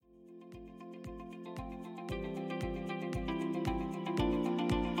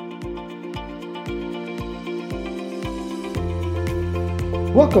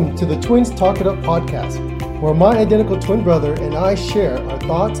Welcome to the Twins Talk It Up podcast, where my identical twin brother and I share our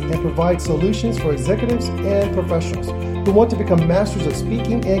thoughts and provide solutions for executives and professionals who want to become masters of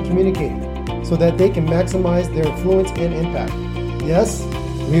speaking and communicating so that they can maximize their influence and impact. Yes,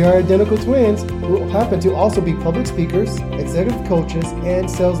 we are identical twins who happen to also be public speakers, executive coaches,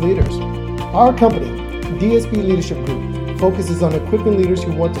 and sales leaders. Our company, DSB Leadership Group, focuses on equipping leaders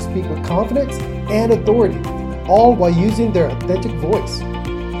who want to speak with confidence and authority, all while using their authentic voice.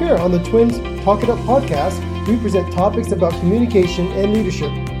 Here on the Twins Talk It Up podcast, we present topics about communication and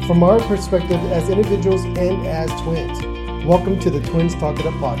leadership from our perspective as individuals and as twins. Welcome to the Twins Talk It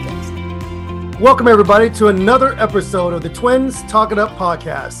Up podcast. Welcome everybody to another episode of the Twins Talk It Up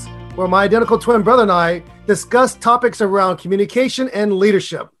podcast, where my identical twin brother and I discuss topics around communication and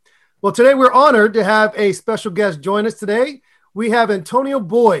leadership. Well, today we're honored to have a special guest join us today. We have Antonio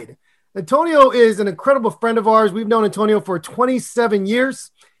Boyd. Antonio is an incredible friend of ours. We've known Antonio for 27 years.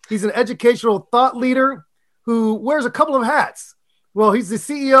 He's an educational thought leader who wears a couple of hats. Well, he's the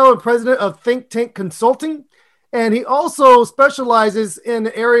CEO and president of Think Tank Consulting, and he also specializes in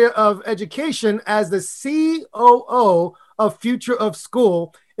the area of education as the COO of Future of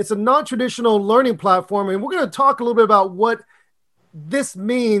School. It's a non-traditional learning platform, and we're going to talk a little bit about what this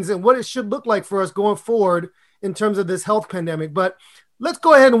means and what it should look like for us going forward in terms of this health pandemic. But let's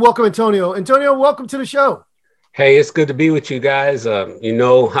go ahead and welcome Antonio. Antonio, welcome to the show. Hey, it's good to be with you guys. You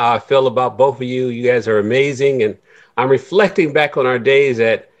know how I feel about both of you. You guys are amazing. And I'm reflecting back on our days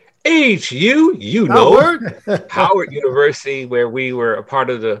at HU, Howard University, where we were a part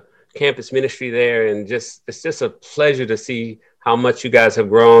of the campus ministry there. And it's just a pleasure to see how much you guys have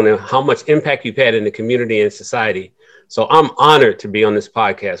grown and how much impact you've had in the community and society. So I'm honored to be on this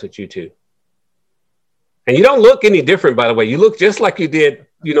podcast with you two. And you don't look any different, by the way. You look just like you did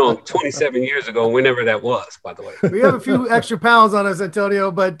 27 years ago, whenever that was, by the way. We have a few extra pounds on us, Antonio,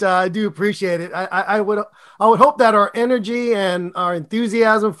 but I do appreciate it. I would hope that our energy and our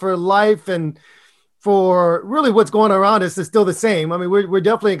enthusiasm for life and for really what's going on around us is still the same. I mean, we're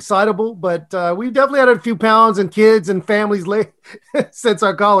definitely excitable, but we've definitely added a few pounds and kids and families since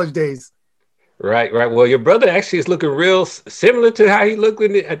our college days. Right. Well, your brother actually is looking real similar to how he looked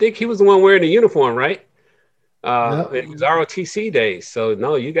I think he was the one wearing the uniform, right? It was ROTC days. So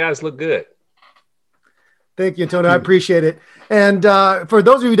no, you guys look good. Thank you, Antonio. I appreciate it. And for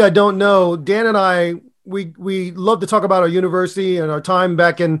those of you that don't know, Dan and I, we love to talk about our university and our time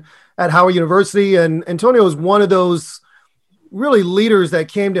back at Howard University. And Antonio is one of those really leaders that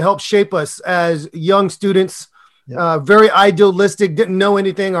came to help shape us as young students. Very idealistic, didn't know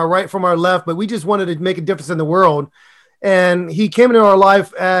anything, our right from our left, but we just wanted to make a difference in the world. And he came into our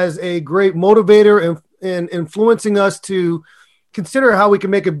life as a great motivator and influencing us to consider how we can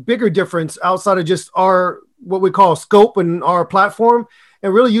make a bigger difference outside of just our, what we call scope and our platform,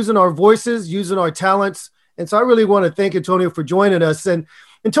 and really using our voices, using our talents. And so I really want to thank Antonio for joining us. And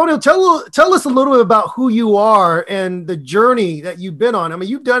Antonio, tell us a little bit about who you are and the journey that you've been on. I mean,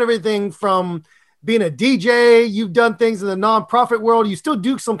 you've done everything from being a DJ, you've done things in the nonprofit world. You still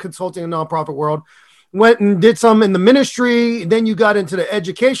do some consulting in the nonprofit world, went and did some in the ministry. Then you got into the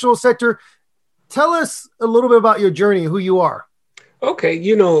educational sector. Tell us a little bit about your journey, who you are. Okay.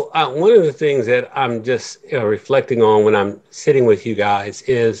 One of the things that I'm just reflecting on when I'm sitting with you guys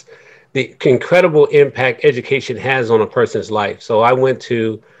is the incredible impact education has on a person's life. So I went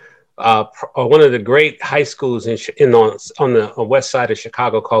to one of the great high schools on the west side of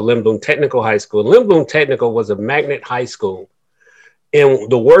Chicago called Lindblom Technical High School. Lindblom Technical was a magnet high school in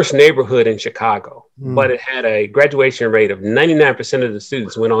the worst neighborhood in Chicago, but it had a graduation rate of 99% of the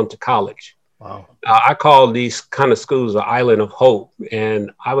students went on to college. Wow. I call these kind of schools the island of hope. And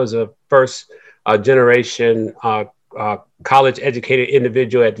I was a first generation college educated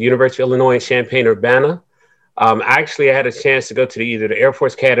individual at the University of Illinois in Champaign-Urbana. Actually, I had a chance to go to either the Air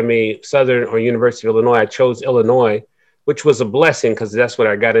Force Academy, Southern, or University of Illinois. I chose Illinois, which was a blessing because that's what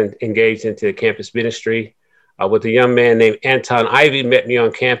I got engaged into the campus ministry with a young man named Anton Ivy, met me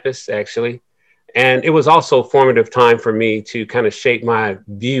on campus, actually. And it was also a formative time for me to kind of shape my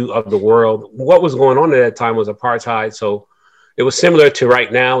view of the world. What was going on at that time was apartheid. So it was similar to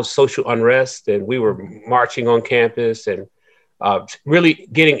right now, social unrest. And we were marching on campus and really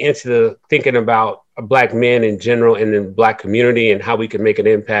getting into the thinking about Black men in general and the Black community and how we could make an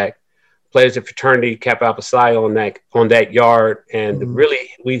impact. Pledged a fraternity, Kappa Alpha Psi on that yard. And really,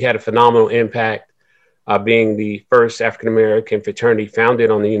 we had a phenomenal impact being the first African-American fraternity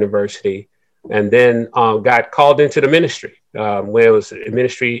founded on the university. And then got called into the ministry, where it was a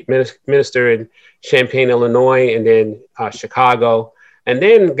minister in Champaign, Illinois, and then Chicago, and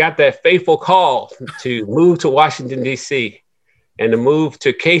then got that faithful call to move to Washington, D.C. and to move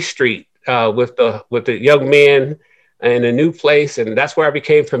to K Street with the young men in a new place. And that's where I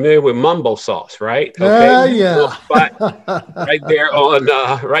became familiar with Mumbo Sauce, right? Okay. Yeah. Right there on,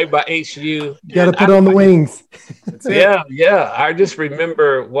 right by HU. Got to put on the wings. Yeah. I just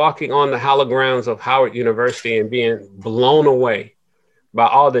remember walking on the hallowed grounds of Howard University and being blown away by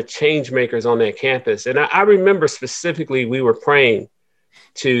all the change makers on that campus. And I remember specifically, we were praying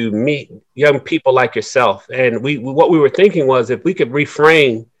to meet young people like yourself. And what we were thinking was, if we could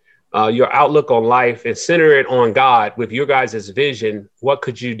reframe your outlook on life and center it on God with your guys' vision, what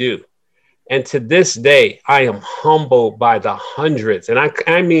could you do? And to this day, I am humbled by the hundreds, and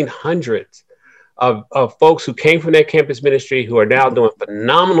I mean hundreds of folks who came from that campus ministry who are now doing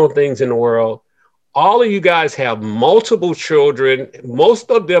phenomenal things in the world. All of you guys have multiple children, most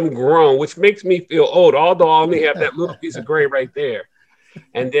of them grown, which makes me feel old, although I only have that little piece of gray right there.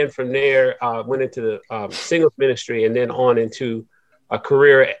 And then from there, went into the singles ministry, and then on into a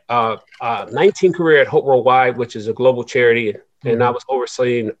career, 19 career at Hope Worldwide, which is a global charity. And I was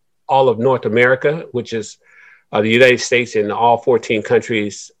overseeing all of North America, which is the United States and all 14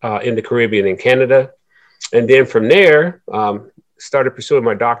 countries in the Caribbean and Canada. And then from there, started pursuing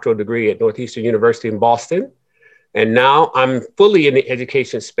my doctoral degree at Northeastern University in Boston. And now I'm fully in the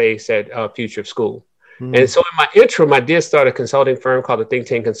education space at Future School. And so in my interim, I did start a consulting firm called the Think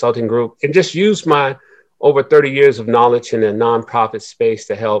Tank Consulting Group, and just used my over 30 years of knowledge in the nonprofit space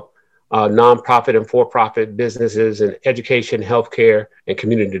to help nonprofit and for-profit businesses in education, healthcare, and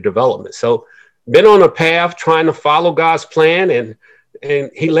community development. So been on a path trying to follow God's plan,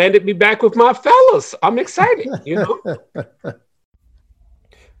 and he landed me back with my fellas. I'm excited, you know.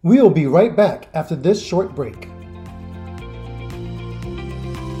 We'll be right back after this short break.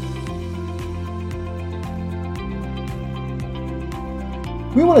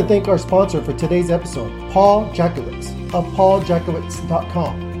 We want to thank our sponsor for today's episode, Paul Jacowitz of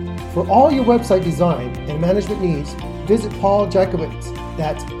pauljacowitz.com. For all your website design and management needs, visit Paul Jacowitz.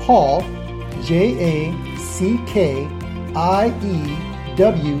 That's Paul,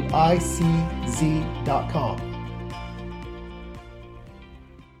 JACKIEWICZ.com.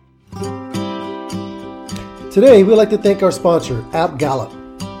 Today, we'd like to thank our sponsor, AppGallop,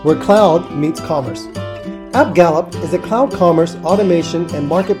 where cloud meets commerce. AppGallop is a cloud commerce automation and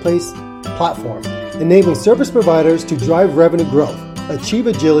marketplace platform, enabling service providers to drive revenue growth, achieve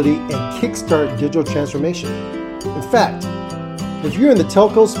agility, and kickstart digital transformation. In fact, if you're in the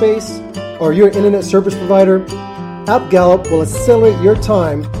telco space or you're an internet service provider, AppGallop will accelerate your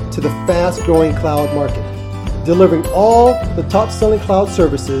time to the fast-growing cloud market, delivering all the top-selling cloud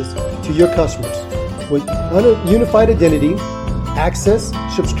services to your customers with unified identity, access,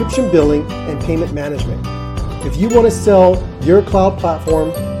 subscription billing, and payment management. If you want to sell your cloud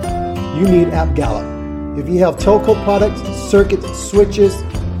platform, you need AppGallop. If you have telco products, circuits, switches,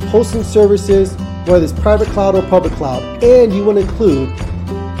 hosting services, whether it's private cloud or public cloud, and you want to include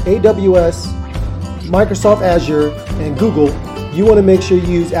AWS, Microsoft Azure, and Google, you want to make sure you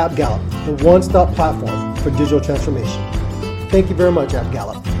use AppGallop, the one-stop platform for digital transformation. Thank you very much,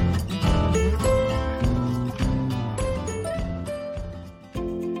 AppGallop.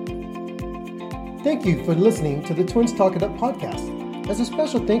 Thank you for listening to the Twins Talk It Up podcast. As a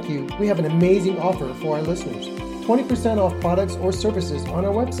special thank you, we have an amazing offer for our listeners. 20% off products or services on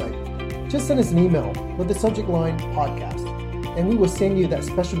our website. Just send us an email with the subject line podcast, and we will send you that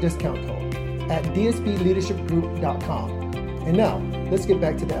special discount code at dsbleadershipgroup.com. And now, let's get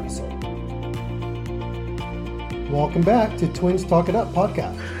back to the episode. Welcome back to Twins Talk It Up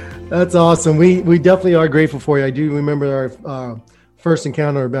podcast. That's awesome. We definitely are grateful for you. I do remember our first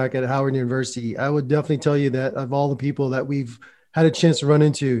encounter back at Howard University. I would definitely tell you that of all the people that we've had a chance to run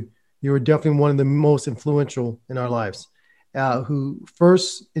into, you were definitely one of the most influential in our lives, who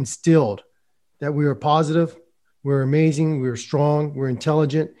first instilled that we were positive, we're amazing, we're strong, we're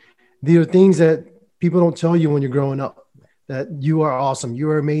intelligent. These are things that people don't tell you when you're growing up, that you are awesome, you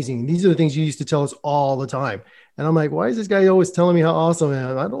are amazing. These are the things you used to tell us all the time. And I'm like, why is this guy always telling me how awesome I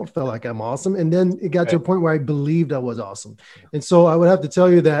am? I don't feel like I'm awesome. And then it got to a point where I believed I was awesome. And so I would have to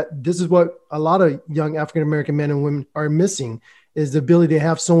tell you that this is what a lot of young African-American men and women are missing, is the ability to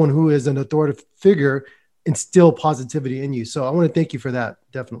have someone who is an authoritative figure instill positivity in you. So I want to thank you for that.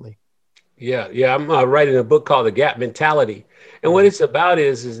 Definitely. Yeah. I'm writing a book called The Gap Mentality. And what it's about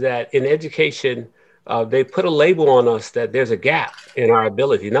is that in education, they put a label on us that there's a gap in our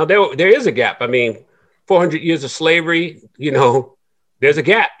ability. Now, there is a gap. I mean, 400 years of slavery, there's a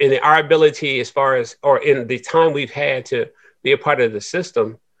gap in our ability as far as, or in the time we've had to be a part of the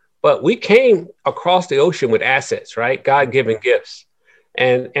system. But we came across the ocean with assets, right? God-given gifts.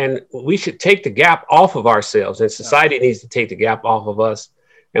 And we should take the gap off of ourselves, and society needs to take the gap off of us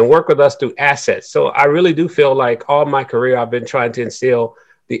and work with us through assets. So I really do feel like all my career, I've been trying to instill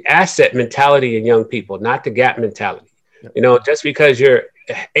the asset mentality in young people, not the gap mentality. You know, just because you're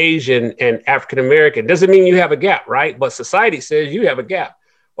Asian and African-American doesn't mean you have a gap, right? But society says you have a gap.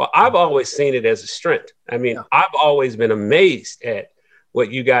 Well, I've always seen it as a strength. I mean, I've always been amazed at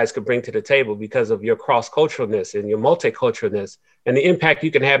what you guys could bring to the table because of your cross-culturalness and your multiculturalness and the impact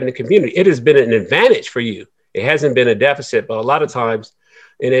you can have in the community. It has been an advantage for you. It hasn't been a deficit, but a lot of times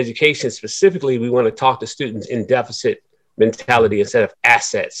in education specifically, we want to talk to students in deficit mentality instead of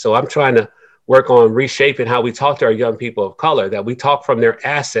assets. So I'm trying to work on reshaping how we talk to our young people of color, that we talk from their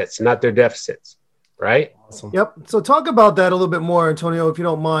assets, not their deficits, right? Awesome. Yep. So talk about that a little bit more, Antonio, if you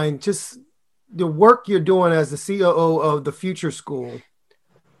don't mind. Just the work you're doing as the COO of the Future School,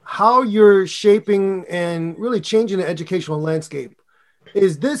 how you're shaping and really changing the educational landscape.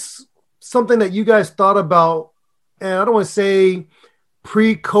 Is this something that you guys thought about? And I don't want to say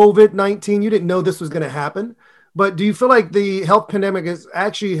pre-COVID-19, you didn't know this was going to happen, but do you feel like the health pandemic has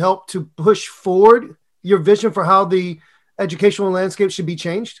actually helped to push forward your vision for how the educational landscape should be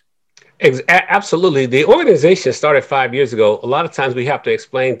changed? Absolutely. The organization started 5 years ago. A lot of times we have to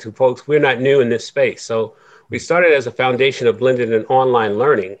explain to folks, we're not new in this space. So we started as a foundation of blended and online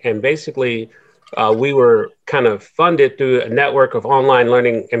learning. And basically, we were kind of funded through a network of online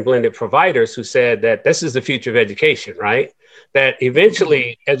learning and blended providers who said that this is the future of education, right? That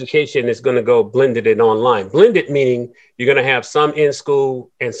eventually education is going to go blended and online. Blended meaning you're going to have some in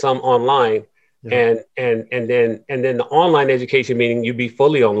school and some online. Yeah. And then the online education meaning you be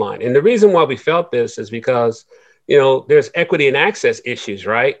fully online. And the reason why we felt this is because, you know, there's equity and access issues,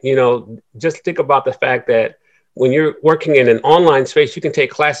 right? You know, just think about the fact that when you're working in an online space, you can take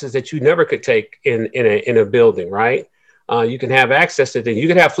classes that you never could take in a building, right? You can have access to things. You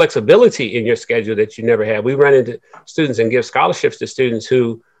can have flexibility in your schedule that you never had. We run into students and give scholarships to students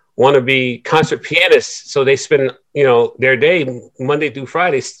who want to be concert pianists. So they spend, you know, their day Monday through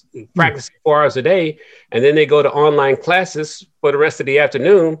Friday practicing 4 hours a day. And then they go to online classes for the rest of the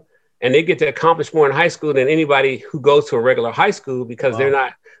afternoon. And they get to accomplish more in high school than anybody who goes to a regular high school because they're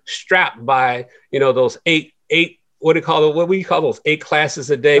not strapped by, you know, those eight, what we call those 8 classes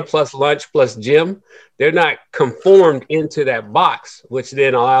a day plus lunch plus gym. They're not conformed into that box, which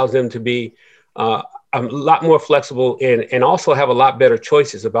then allows them to be a lot more flexible and also have a lot better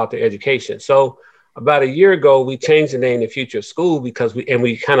choices about their education. So about a year ago, we changed the name to Future School because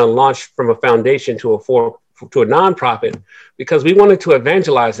we kind of launched from a foundation to a nonprofit because we wanted to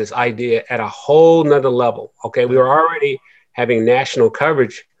evangelize this idea at a whole nother level. Okay, we were already having national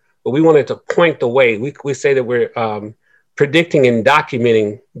coverage, but we wanted to point the way. We say that we're predicting and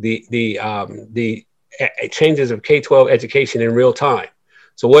documenting the changes of K-12 education in real time.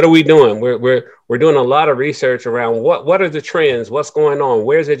 So what are we doing? We're doing a lot of research around what are the trends, what's going on,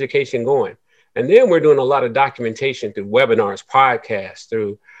 where's education going, and then we're doing a lot of documentation through webinars, podcasts,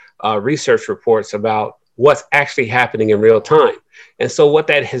 through research reports about what's actually happening in real time. And so what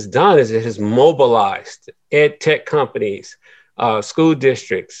that has done is it has mobilized ed tech companies, school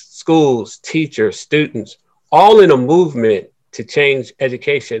districts, schools, teachers, students, all in a movement to change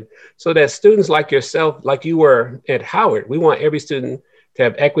education so that students like yourself, like you were at Howard, we want every student to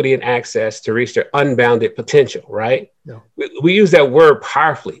have equity and access to reach their unbounded potential, right? Yeah. We use that word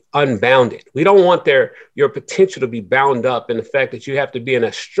powerfully, unbounded. We don't want your potential to be bound up in the fact that you have to be in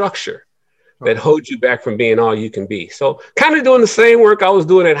a structure that holds you back from being all you can be. So kind of doing the same work I was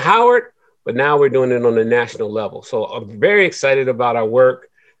doing at Howard, but now we're doing it on a national level. So I'm very excited about our work.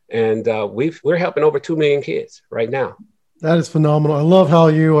 And we're helping over 2 million kids right now. That is phenomenal. I love how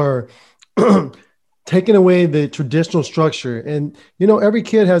you are taking away the traditional structure. And, you know, every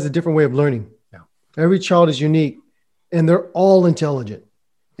kid has a different way of learning. Yeah. Every child is unique and they're all intelligent.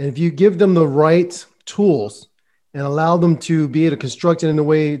 And if you give them the right tools and allow them to be able to construct it in a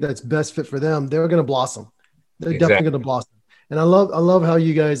way that's best fit for them, they're going to blossom. They're definitely going to blossom. And I love how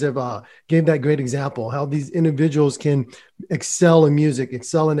you guys have gave that great example, how these individuals can excel in music,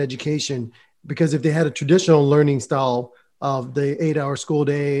 excel in education, because if they had a traditional learning style of the 8-hour school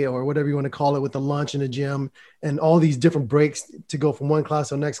day or whatever you want to call it with the lunch in the gym and all these different breaks to go from one class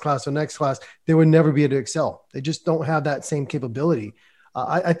to the next class to the next class, they would never be able to excel. They just don't have that same capability.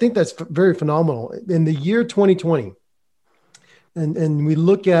 I think that's very phenomenal. In the year 2020, and we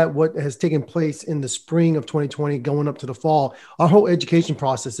look at what has taken place in the spring of 2020 going up to the fall, our whole education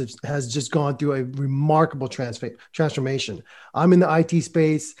process has just gone through a remarkable transformation. I'm in the IT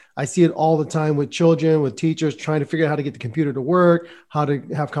space. I see it all the time with children, with teachers trying to figure out how to get the computer to work, how to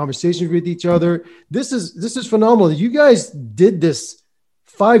have conversations with each other. This is phenomenal. You guys did this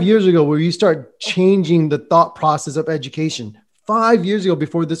 5 years ago where you start changing the thought process of education? 5 years ago,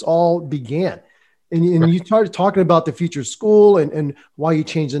 before this all began. And you started talking about the future of school and why you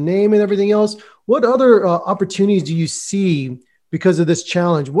changed the name and everything else. What other opportunities do you see because of this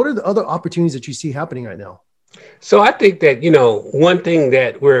challenge? What are the other opportunities that you see happening right now? So I think that, one thing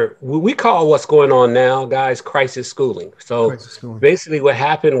that we call what's going on now, guys, crisis schooling. So basically what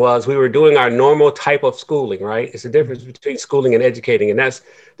happened was we were doing our normal type of schooling, right? It's the difference between schooling and educating. And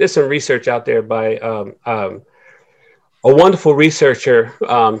there's some research out there by a wonderful researcher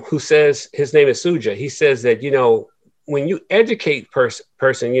who says, his name is Suja. He says that, when you educate person,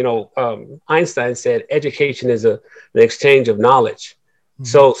 Einstein said education is an exchange of knowledge.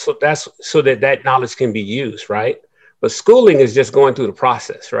 So that's so that knowledge can be used, right? But schooling is just going through the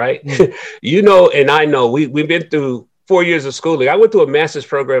process, right? And I know we've been through 4 years of schooling. I went through a master's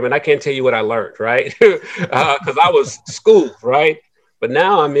program and I can't tell you what I learned, right? Because I was schooled, right? But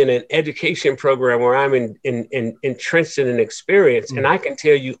now I'm in an education program where I'm entrenched in an experience, and I can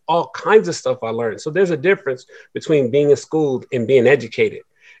tell you all kinds of stuff I learned. So there's a difference between being schooled and being educated.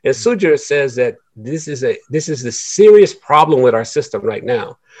 And Suja says that this is a serious problem with our system right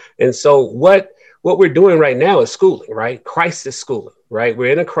now. And so what we're doing right now is schooling, right? Crisis schooling, right?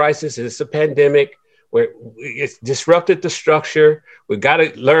 We're in a crisis. It's a pandemic where it's disrupted the structure. We got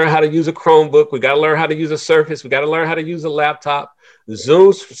to learn how to use a Chromebook. We got to learn how to use a Surface. We got to learn how to use a laptop.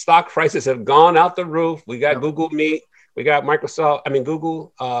 Zoom's stock prices have gone out the roof. We got Google Meet. We got Microsoft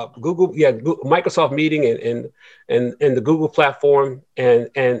Meeting and the Google platform. And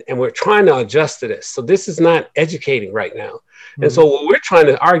we're trying to adjust to this. So this is not educating right now. And so what we're trying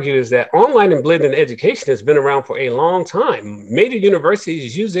to argue is that online and blended education has been around for a long time. Major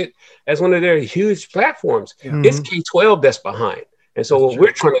universities use it as one of their huge platforms. It's K-12 that's behind. And so what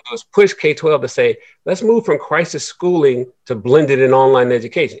we're trying to do is push K-12 to say, let's move from crisis schooling to blended and online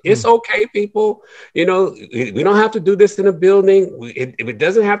education. It's okay, people. We don't have to do this in a building. It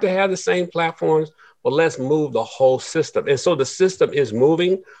doesn't have to have the same platforms, but let's move the whole system. And so the system is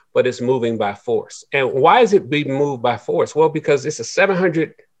moving, but it's moving by force. And why is it being moved by force? Well, because it's a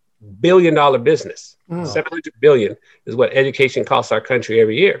 $700 billion business. $700 billion is what education costs our country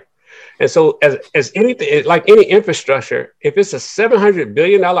every year. And so as anything, like any infrastructure, if it's a $700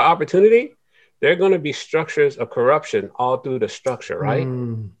 billion opportunity, there are going to be structures of corruption all through the structure, right?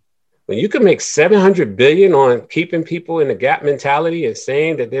 When you can make $700 billion on keeping people in the gap mentality and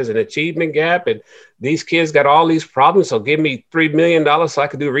saying that there's an achievement gap and these kids got all these problems, so give me $3 million so I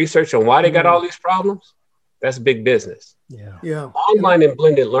can do research on why they got all these problems, that's big business. Yeah. Online and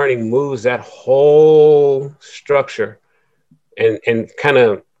blended learning moves that whole structure and kind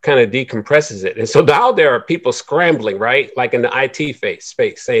of decompresses it. And so now there are people scrambling, right? Like in the IT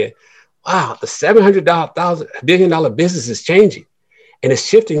space saying, wow, the $700 billion business is changing and it's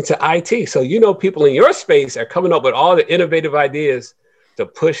shifting to IT. So, people in your space are coming up with all the innovative ideas to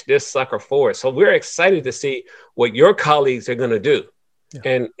push this sucker forward. So we're excited to see what your colleagues are going to do.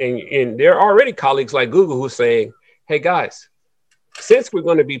 Yeah. And there are already colleagues like Google who are saying, hey guys, since we're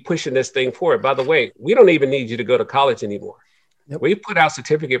going to be pushing this thing forward, by the way, we don't even need you to go to college anymore. We put out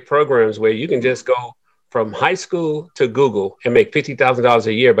certificate programs where you can just go from high school to Google and make $50,000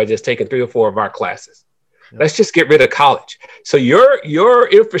 a year by just taking 3 or 4 of our classes. Let's just get rid of college. So your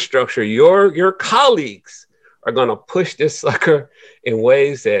infrastructure, your colleagues are going to push this sucker in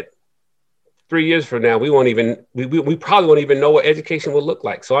ways that 3 years from now, we probably won't even know what education will look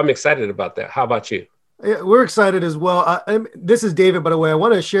like. So I'm excited about that. How about you? Yeah, we're excited as well. This is David, by the way. I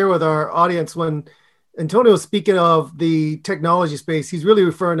want to share with our audience when Antonio was speaking of the technology space, he's really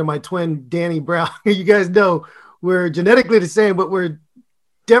referring to my twin, Danny Brown. You guys know we're genetically the same, but we're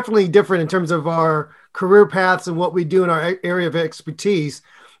definitely different in terms of our career paths and what we do in our area of expertise.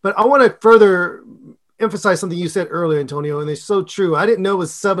 But I want to further emphasize something you said earlier, Antonio, and it's so true. I didn't know it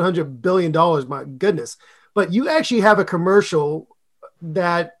was $700 billion, my goodness. But you actually have a commercial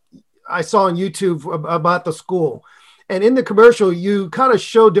that I saw on YouTube about the school. And in the commercial, you kind of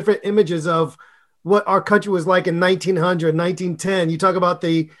show different images of what our country was like in 1900, 1910. You talk about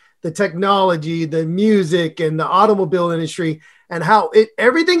the technology, the music, and the automobile industry, and how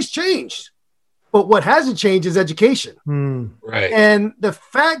everything's changed. But what hasn't changed is education. Right. And the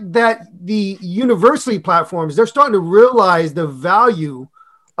fact that the university platforms, they're starting to realize the value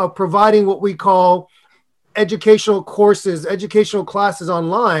of providing what we call educational courses, educational classes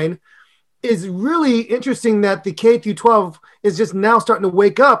online is really interesting that the K through 12 is just now starting to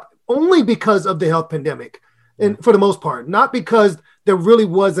wake up only because of the health pandemic, and for the most part, not because there really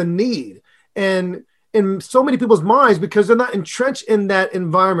was a need. And in so many people's minds, because they're not entrenched in that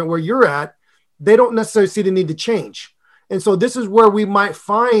environment where you're at, they don't necessarily see the need to change. And so this is where we might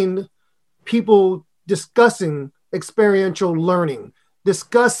find people discussing experiential learning,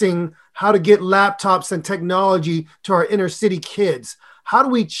 discussing how to get laptops and technology to our inner city kids. How do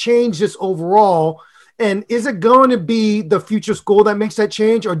we change this overall? And is it going to be the future school that makes that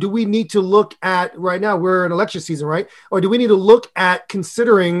change? Or do we need to look at, right now we're in election season, right? Or do we need to look at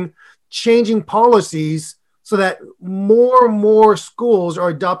considering changing policies so that more and more schools are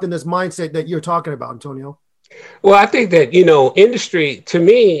adopting this mindset that you're talking about, Antonio? Well, I think that, industry, to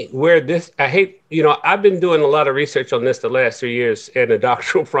me, I've been doing a lot of research on this the last 3 years in the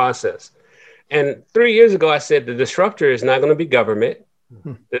doctoral process. And 3 years ago, I said the disruptor is not going to be government.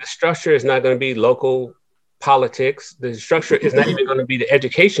 The disruptor is not going to be local politics. The disruptor is not even going to be the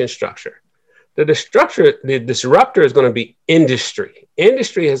education structure. The disruptor is going to be industry.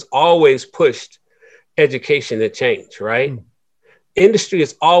 Industry has always pushed education to change, right? Industry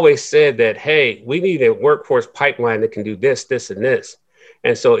has always said that, hey, we need a workforce pipeline that can do this, this, and this.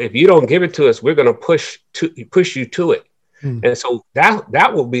 And so if you don't give it to us, we're going to push you to it. And so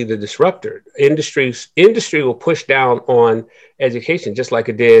that will be the disruptor. Industry will push down on education, just like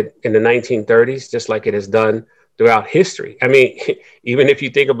it did in the 1930s, just like it has done throughout history. I mean, even if you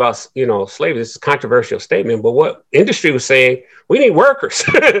think about, slavery, this is a controversial statement, but what industry was saying, we need workers.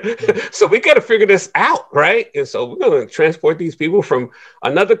 So we got to figure this out, right? And so we're going to transport these people from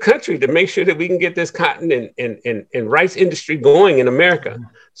another country to make sure that we can get this cotton and rice industry going in America.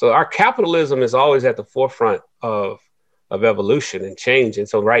 So our capitalism is always at the forefront of evolution and change. And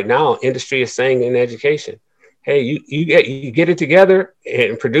so right now, industry is saying in education, hey, you get it together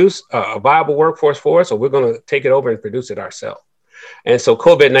and produce a viable workforce for us, or we're going to take it over and produce it ourselves. And so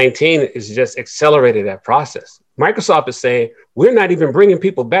COVID-19 is just accelerated that process. Microsoft is saying, we're not even bringing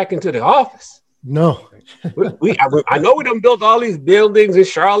people back into the office. No. I know we done built all these buildings in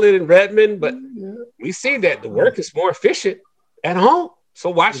Charlotte and Redmond, but we see that the work is more efficient at home. So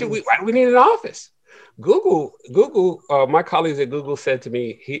why do we need an office? Google, my colleagues at Google said to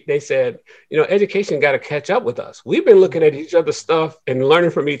me, they said, education got to catch up with us. We've been looking at each other's stuff and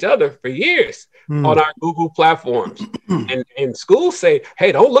learning from each other for years on our Google platforms. And schools say,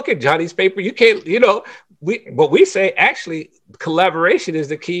 hey, don't look at Johnny's paper. You can't, but we say, actually, collaboration is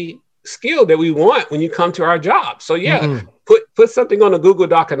the key skill that we want when you come to our job. So put something on a Google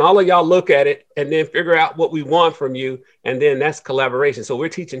Doc and all of y'all look at it and then figure out what we want from you. And then that's collaboration. So we're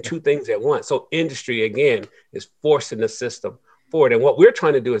teaching two things at once. So industry, again, is forcing the system forward. And what we're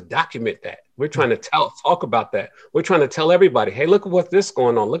trying to do is document that. We're trying to talk about that. We're trying to tell everybody, hey, look at what's this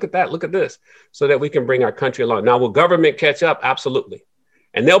going on. Look at that. Look at this. So that we can bring our country along. Now, will government catch up? Absolutely.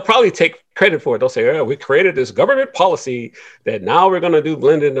 And they'll probably take credit for it. They'll say, oh, we created this government policy that now we're going to do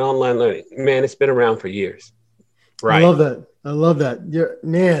blended and online learning. Man, it's been around for years. Right. I love that.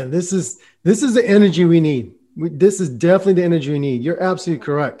 Man, this is the energy we need. This is definitely the energy we need. You're absolutely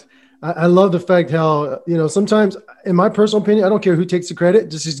correct. I love the fact how, sometimes in my personal opinion, I don't care who takes the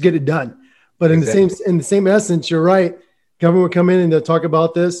credit, just get it done. But in the same essence, you're right. Government will come in and they'll talk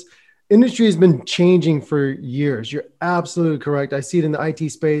about this. Industry has been changing for years. You're absolutely correct. I see it in the IT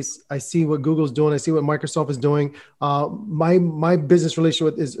space. I see what Google's doing. I see what Microsoft is doing. My business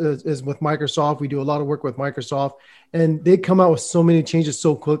relationship is with Microsoft. We do a lot of work with Microsoft, and they come out with so many changes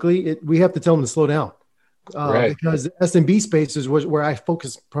so quickly. We have to tell them to slow down because the SMB space is where I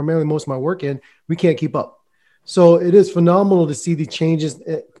focus primarily most of my work in. We can't keep up. So it is phenomenal to see the changes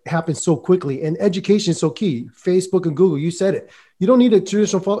happen so quickly. And education is so key. Facebook and Google, you said it. You don't need a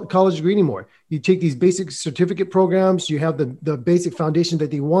traditional college degree anymore. You take these basic certificate programs, you have the basic foundation that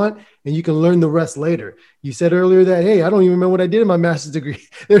they want, and you can learn the rest later. You said earlier that, hey, I don't even remember what I did in my master's degree.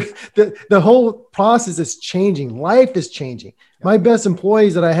 The whole process is changing. Life is changing. My best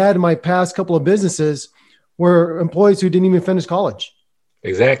employees that I had in my past couple of businesses were employees who didn't even finish college.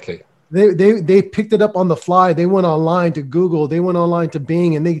 Exactly. They picked it up on the fly. They went online to Google. They went online to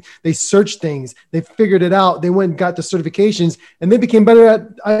Bing, and they searched things. They figured it out. They went and got the certifications, and they became better at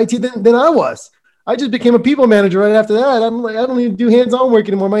IT than I was. I just became a people manager right after that. I'm like, I don't even do hands-on work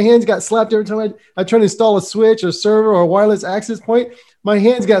anymore. My hands got slapped every time I try to install a switch or server or a wireless access point. My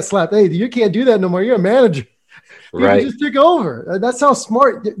hands got slapped. Hey, you can't do that no more. You're a manager. People just took over. That's how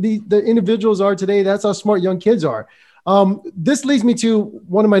smart the individuals are today. That's how smart young kids are. This leads me to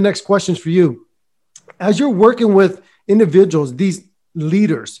one of my next questions for you. As you're working with individuals, these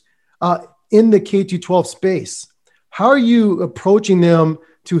leaders in the K-12 space, how are you approaching them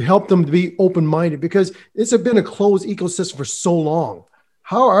to help them to be open-minded? Because it's been a closed ecosystem for so long.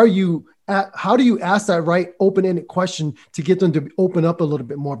 How do you ask that right open-ended question to get them to open up a little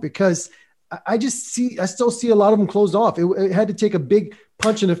bit more? Because I still see a lot of them closed off. It had to take a big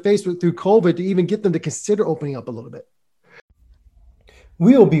punch in the face through COVID to even get them to consider opening up a little bit.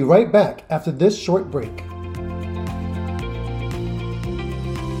 We'll be right back after this short break.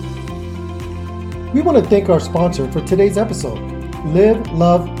 We want to thank our sponsor for today's episode, Live,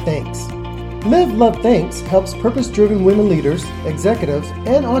 Love, Thanks. Live, Love, Thanks helps purpose-driven women leaders, executives,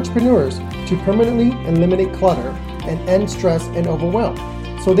 and entrepreneurs to permanently eliminate clutter and end stress and overwhelm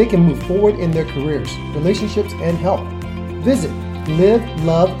so they can move forward in their careers, relationships, and health. Visit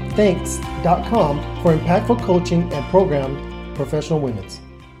livelovethanks.com for impactful coaching and program professional women's.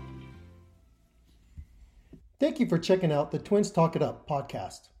 Thank you for checking out the Twins Talk It Up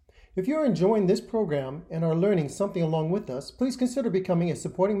podcast. If you're enjoying this program and are learning something along with us, please consider becoming a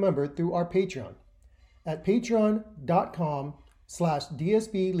supporting member through our Patreon at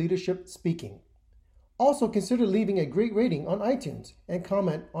patreon.com/DSB Leadership Speaking. Also, consider leaving a great rating on iTunes and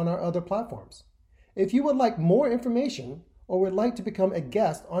comment on our other platforms. If you would like more information or would like to become a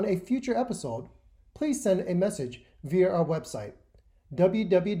guest on a future episode, please send a message via our website,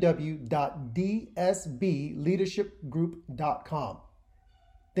 www.dsbleadershipgroup.com.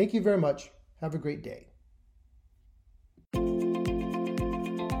 Thank you very much. Have a great day.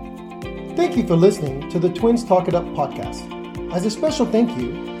 Thank you for listening to the Twins Talk It Up podcast. As a special thank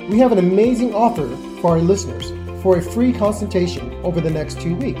you, we have an amazing offer for our listeners for a free consultation over the next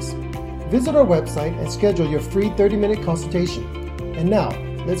 2 weeks. Visit our website and schedule your free 30-minute consultation. And now,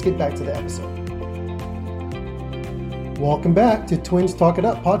 let's get back to the episode. Welcome back to Twins Talk It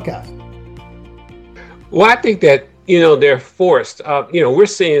Up podcast. Well, I think that, they're forced. We're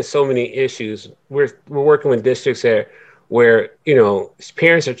seeing so many issues. We're working with districts there where,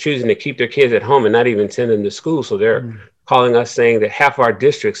 parents are choosing to keep their kids at home and not even send them to school. So they're calling us saying that half of our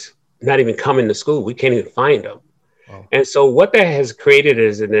districts not even coming to school. We can't even find them. Wow. And so what that has created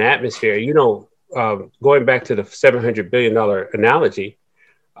is an atmosphere, going back to the $700 billion analogy,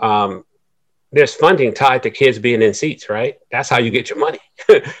 there's funding tied to kids being in seats, right? That's how you get your money.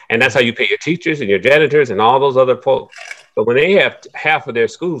 And that's how you pay your teachers and your janitors and all those other folks. But when they have half of their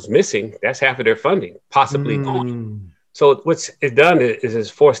schools missing, that's half of their funding possibly gone. So what's it done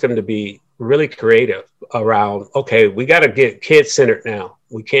is forced them to be really creative around, okay, we got to get kids centered now.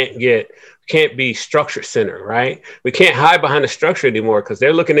 We can't be structure centered, right? We can't hide behind the structure anymore because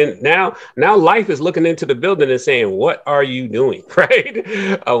they're looking in now life is looking into the building and saying, what are you doing, right?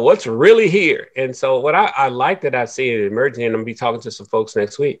 What's really here? And so what I like that I see it emerging, and I'm going to be talking to some folks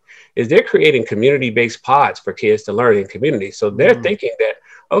next week, is they're creating community-based pods for kids to learn in community. So they're thinking that,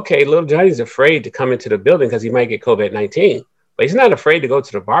 okay, little Johnny's afraid to come into the building because he might get COVID-19. But he's not afraid to go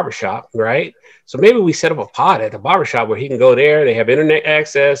to the barbershop, right? So maybe we set up a pod at the barbershop where he can go there. They have internet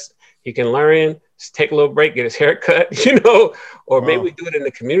access. He can learn, take a little break, get his hair cut, or maybe we do it in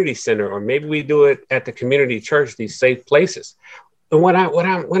the community center, or maybe we do it at the community church, these safe places. And what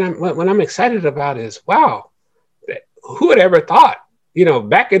I'm excited about is, wow, who would ever thought,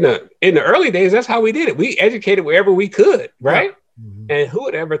 back in the early days, that's how we did it. We educated wherever we could, right? Yeah. And who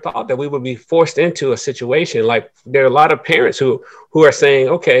would ever thought that we would be forced into a situation like there are a lot of parents who are saying,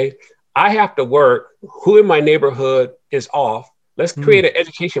 okay, I have to work. Who in my neighborhood is off? Let's create an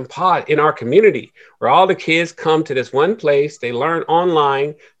education pod in our community where all the kids come to this one place. They learn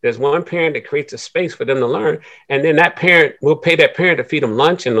online. There's one parent that creates a space for them to learn. And then that parent will pay that parent to feed them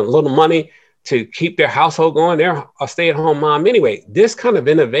lunch and a little money to keep their household going. They're a stay-at-home mom anyway. This kind of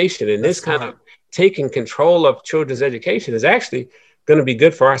innovation and this kind of taking control of children's education is actually going to be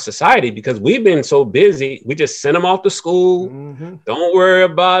good for our society because we've been so busy. We just send them off to school. Don't worry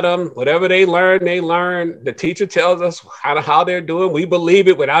about them. Whatever they learn, they learn. The teacher tells us how they're doing. We believe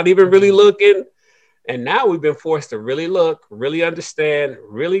it without even really looking. And now we've been forced to really look, really understand,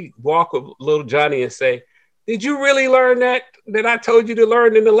 really walk with little Johnny and say, did you really learn that I told you to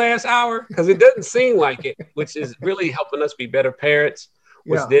learn in the last hour? Because it doesn't seem like it, which is really helping us be better parents,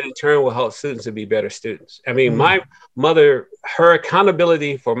 which then in turn will help students to be better students. I mean, my mother, her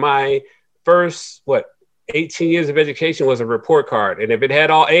accountability for my first, 18 years of education was a report card. And if it had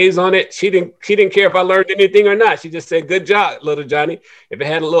all A's on it, she didn't care if I learned anything or not. She just said, good job, little Johnny. If it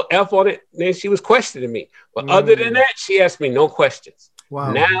had a little F on it, then she was questioning me. But other than that, she asked me no questions.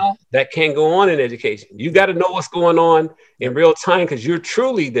 Wow. Now that can't go on in education. You got to know what's going on in real time because you're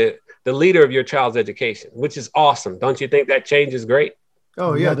truly the leader of your child's education, which is awesome. Don't you think that change is great?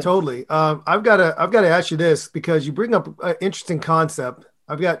 Oh yeah, totally. I've got to ask you this because you bring up an interesting concept.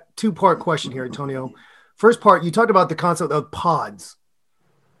 I've got 2-part question here, Antonio. First part, you talked about the concept of pods.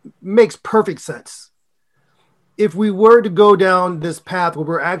 Makes perfect sense. If we were to go down this path where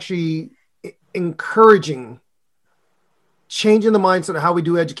we're actually encouraging changing the mindset of how we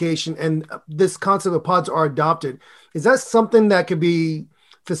do education and this concept of pods are adopted, is that something that could be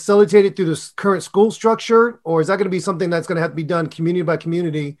facilitated through the current school structure, or is that going to be something that's going to have to be done community by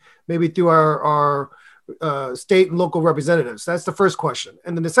community, maybe through our state and local representatives? That's the first question.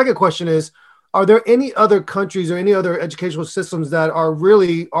 And then the second question is, are there any other countries or any other educational systems that are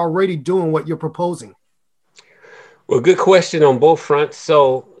really already doing what you're proposing? Well, good question on both fronts.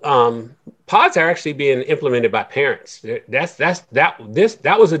 So pods are actually being implemented by parents.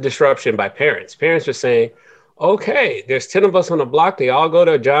 That was a disruption by parents. Parents were saying, okay, there's 10 of us on the block. They all go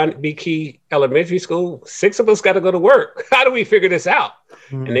to John B. Key Elementary School. 6 of us got to go to work. How do we figure this out?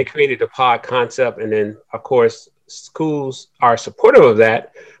 Mm-hmm. And they created the pod concept. And then, of course, schools are supportive of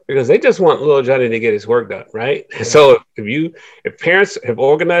that because they just want little Johnny to get his work done, right? Yeah. So if parents have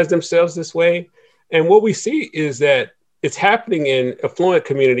organized themselves this way, and what we see is that it's happening in affluent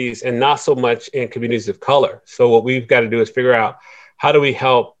communities and not so much in communities of color. So what we've got to do is figure out how do we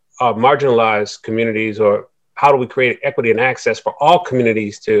help marginalized communities, or how do we create equity and access for all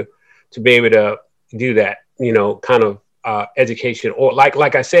communities to be able to do that, kind of education, or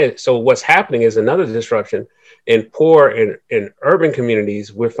like I said. So what's happening is another disruption in poor and in urban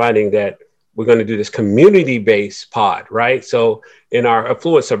communities. We're finding that we're going to do this community-based pod, right? So in our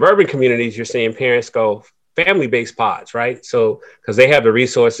affluent suburban communities, you're seeing parents go family-based pods, right? So because they have the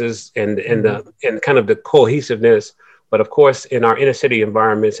resources and kind of the cohesiveness. But of course, in our inner city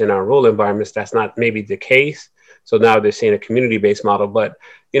environments, in our rural environments, that's not maybe the case. So now they're seeing a community-based model. But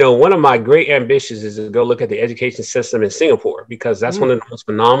one of my great ambitions is to go look at the education system in Singapore, because that's one of the most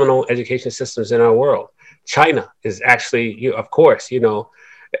phenomenal education systems in our world. China is actually, of course,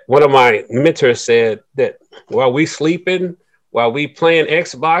 one of my mentors said that while we sleeping, while we playing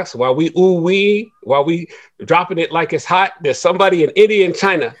Xbox, while we ooh-wee, while we dropping it like it's hot, there's somebody in India and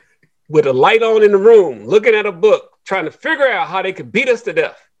China with a light on in the room, looking at a book, trying to figure out how they could beat us to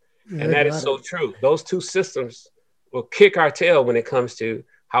death. Yeah, and that is so true. Those two systems will kick our tail when it comes to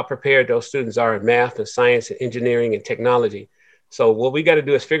how prepared those students are in math and science and engineering and technology. So what we got to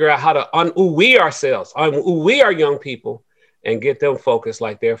do is figure out how to un-ooh-wee ourselves, un-ooh-wee our young people, and get them focused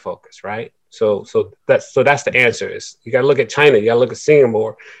like they're focused, right? So that's the answer. Is you got to look at China, you got to look at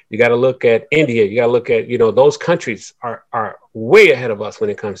Singapore, you got to look at India, you got to look at those countries are way ahead of us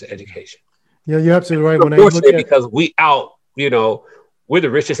when it comes to education. Yeah, you're absolutely right. When I look at, because we're the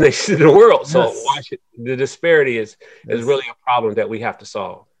richest nation in the world, so the disparity is really a problem that we have to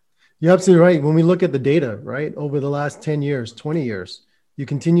solve. You're absolutely right. When we look at the data, right, over the last 10 years, 20 years. You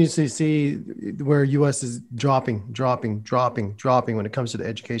continuously see where U.S. is dropping when it comes to the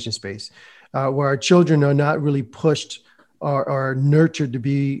education space, where our children are not really pushed or nurtured to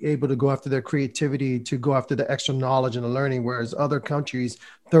be able to go after their creativity, to go after the extra knowledge and the learning, whereas other countries,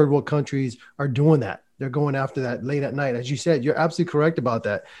 third world countries, are doing that. They're going after that late at night. As you said, you're absolutely correct about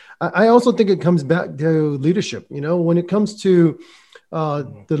that. I also think it comes back to leadership. When it comes to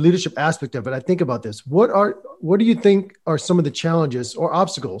the leadership aspect of it, I think about this. What do you think are some of the challenges or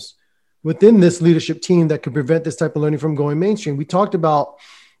obstacles within this leadership team that could prevent this type of learning from going mainstream? We talked about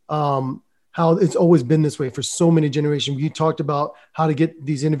how it's always been this way for so many generations. You talked about how to get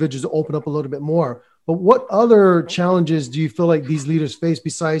these individuals to open up a little bit more. But what other challenges do you feel like these leaders face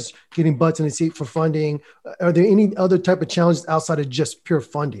besides getting butts in the seat for funding? Are there any other type of challenges outside of just pure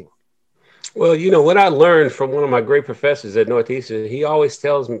funding? Well, what I learned from one of my great professors at Northeastern, he always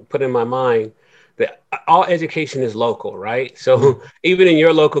tells me, put in my mind, that all education is local, right? So even in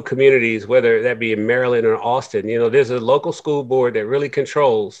your local communities, whether that be in Maryland or Austin, there's a local school board that really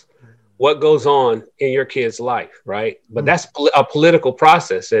controls what goes on in your kid's life, right? But that's a political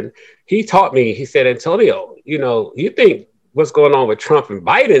process. And he taught me, he said, Antonio, you think what's going on with Trump and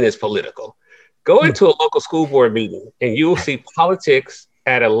Biden is political. Go into a local school board meeting and you will see politics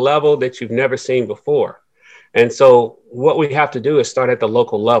at a level that you've never seen before. And so what we have to do is start at the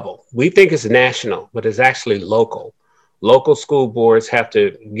local level. We think it's national, but it's actually local. Local school boards have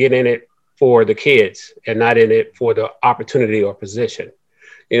to get in it for the kids and not in it for the opportunity or position.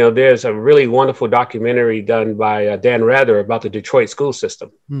 There's a really wonderful documentary done by Dan Rather about the Detroit school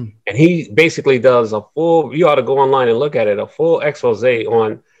system. And he basically does you ought to go online and look at it, a full expose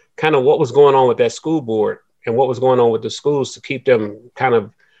on kind of what was going on with that school board and what was going on with the schools to keep them kind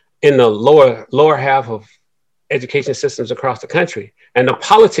of in the lower half of education systems across the country. And the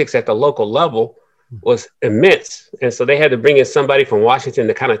politics at the local level was immense. And so they had to bring in somebody from Washington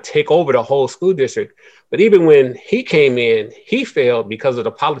to kind of take over the whole school district. But even when he came in, he failed because of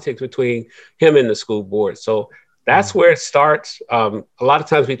the politics between him and the school board. So that's where it starts. A lot of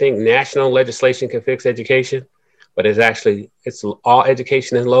times we think national legislation can fix education, but it's all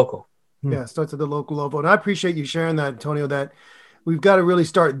education is local. Yeah, it starts at the local level. And I appreciate you sharing that, Antonio, that we've got to really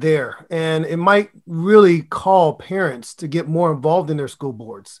start there. And it might really call parents to get more involved in their school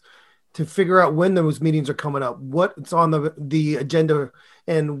boards, to figure out when those meetings are coming up, what's on the agenda,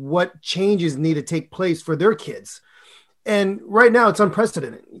 and what changes need to take place for their kids. And right now it's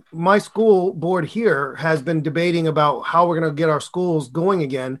unprecedented. My school board here has been debating about how we're going to get our schools going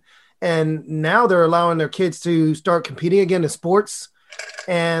again. And now they're allowing their kids to start competing again in sports.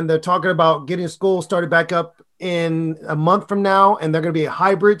 And they're talking about getting school started back up in a month from now. And they're going to be a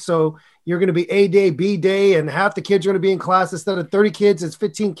hybrid. So you're going to be A day, B day, and half the kids are going to be in class. Instead of 30 kids, it's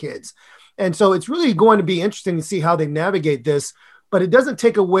 15 kids. And so it's really going to be interesting to see how they navigate this. But it doesn't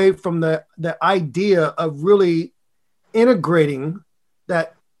take away from the idea of really integrating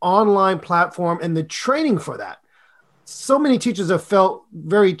that online platform and the training for that. So many teachers have felt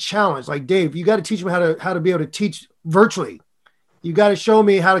very challenged. Like, Dave, you got to teach them how to be able to teach virtually. You got to show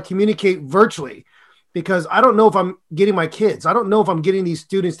me how to communicate virtually, because I don't know if I'm getting my kids. I don't know if I'm getting these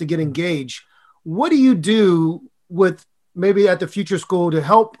students to get engaged. What do you do with maybe at the future school to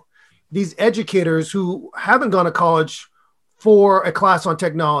help these educators who haven't gone to college for a class on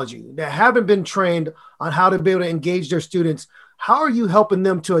technology, that haven't been trained on how to be able to engage their students? How are you helping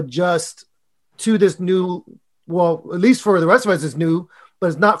them to adjust to this new, well, at least for the rest of us, it's new,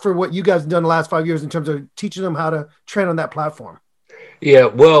 but it's not for what you guys have done the last 5 years in terms of teaching them how to train on that platform? Yeah,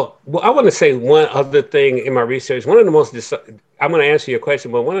 well, I want to say one other thing in my research. I'm going to answer your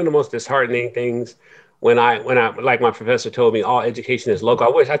question, but one of the most disheartening things when I, like my professor told me, all education is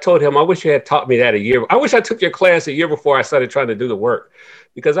local. I told him, I wish you had taught me that a year. I wish I took your class a year before I started trying to do the work,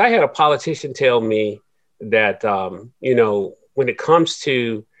 because I had a politician tell me that, when it comes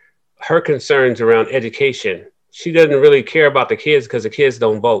to her concerns around education, she doesn't really care about the kids because the kids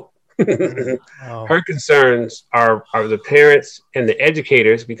don't vote. Oh. Her concerns are the parents and the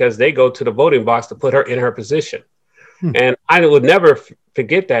educators, because they go to the voting box to put her in her position. And I would never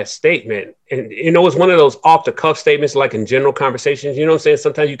forget that statement. And, it's one of those off the cuff statements, like in general conversations, you know what I'm saying?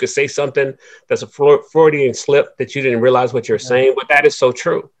 Sometimes you could say something that's a Freudian slip that you didn't realize what you're saying, but that is so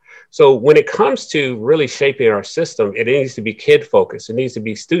true. So when it comes to really shaping our system, it needs to be kid focused. It needs to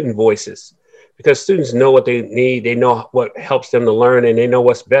be student voices, because students know what they need. They know what helps them to learn, and they know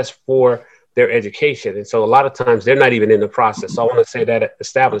what's best for their education. And so a lot of times they're not even in the process. So I want to say that,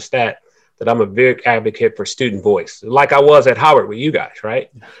 establish that I'm a big advocate for student voice, like I was at Howard with you guys,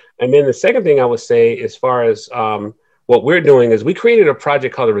 right? And then the second thing I would say, as far as what we're doing, is we created a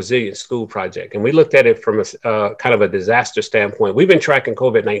project called the Resilient School Project. And we looked at it from a kind of a disaster standpoint. We've been tracking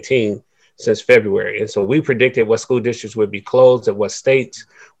COVID-19 since February. And so we predicted what school districts would be closed at what states,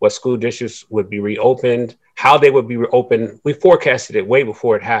 what school districts would be reopened, how they would be reopened. We forecasted it way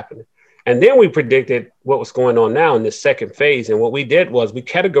before it happened. And then we predicted what was going on now in this second phase. And what we did was we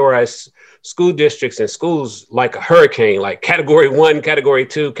categorized school districts and schools like a hurricane, like category 1, category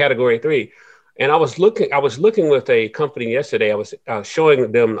 2, category 3. And I was looking with a company yesterday. I was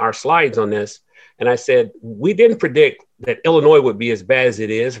showing them our slides on this. And I said, we didn't predict that Illinois would be as bad as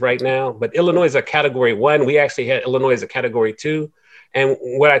it is right now, but Illinois is a category 1. We actually had Illinois as a category 2. And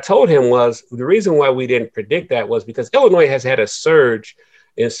what I told him was the reason why we didn't predict that was because Illinois has had a surge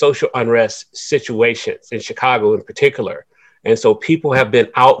in social unrest situations, in Chicago in particular. And so people have been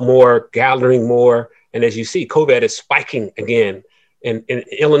out more, gathering more. And as you see, COVID is spiking again in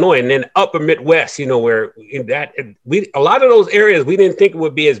Illinois, and then upper Midwest, where a lot of those areas, we didn't think it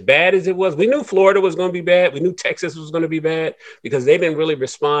would be as bad as it was. We knew Florida was going to be bad. We knew Texas was going to be bad because they didn't really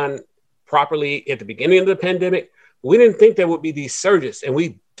respond properly at the beginning of the pandemic. We didn't think there would be these surges, and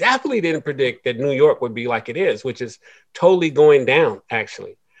we definitely didn't predict that New York would be like it is, which is totally going down,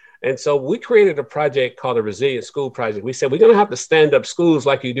 actually. And so we created a project called the Resilient School Project. We said, we're going to have to stand up schools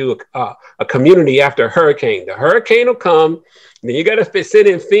like you do a community after a hurricane. The hurricane will come, and then you got to send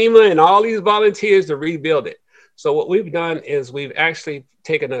in FEMA and all these volunteers to rebuild it. So what we've done is we've actually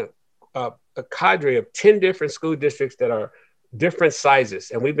taken a cadre of 10 different school districts that are different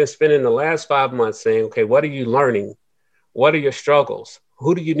sizes. And we've been spending the last 5 months saying, okay, what are you learning? What are your struggles?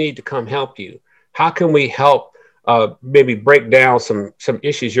 Who do you need to come help you? How can we help maybe break down some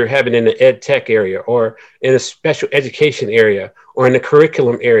issues you're having in the ed tech area, or in a special education area, or in the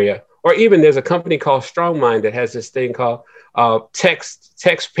curriculum area? Or even there's a company called StrongMind that has this thing called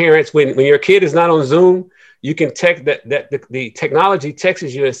text parents. When your kid is not on Zoom, you can text that the technology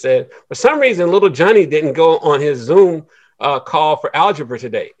texts you and said, for some reason, little Johnny didn't go on his Zoom call for algebra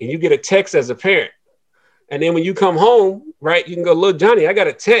today. And you get a text as a parent. And then when you come home, right, you can go, little Johnny, I got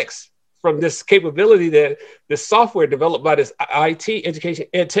a text from this capability, that this software developed by this IT education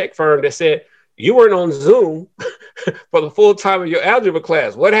ed tech firm that said, you weren't on Zoom for the full time of your algebra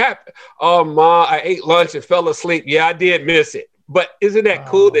class. What happened? Oh, Ma, I ate lunch and fell asleep. Yeah, I did miss it. But isn't that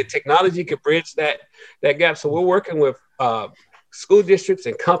cool that technology can bridge that gap? So we're working with school districts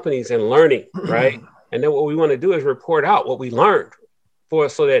and companies and learning, right? And then what we want to do is report out what we learned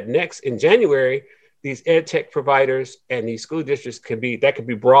so that next in January, these ed tech providers and these school districts could be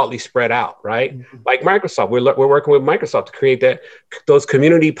broadly spread out, right? Mm-hmm. Like Microsoft, we're working with Microsoft to create those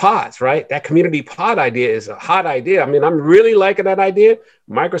community pods, right? That community pod idea is a hot idea. I mean, I'm really liking that idea.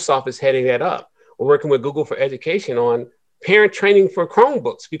 Microsoft is heading that up. We're working with Google for Education on parent training for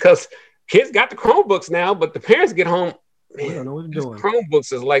Chromebooks, because kids got the Chromebooks now, but the parents get home, man, I don't know what they're doing.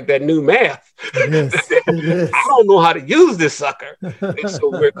 Chromebooks is like that new math. It is. I don't know how to use this sucker. And so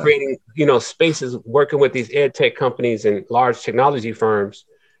we're creating, spaces, working with these ed tech companies and large technology firms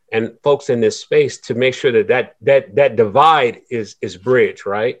and folks in this space to make sure that divide is bridged,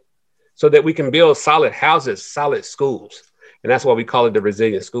 right? So that we can build solid houses, solid schools. And that's why we call it the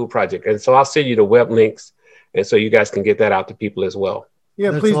Resilient School Project. And so I'll send you the web links, and so you guys can get that out to people as well.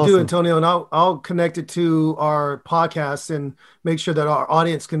 Yeah, that's please awesome. Do, Antonio. And I'll connect it to our podcast and make sure that our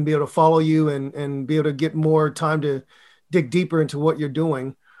audience can be able to follow you and be able to get more time to dig deeper into what you're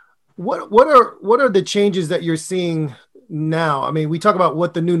doing. What are the changes that you're seeing now? I mean, we talk about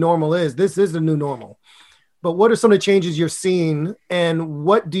what the new normal is. This is the new normal. But what are some of the changes you're seeing, and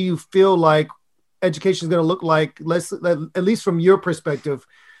what do you feel like education is going to look like, at least from your perspective,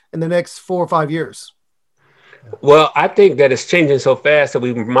 in the next 4 or 5 years? Well, I think that it's changing so fast that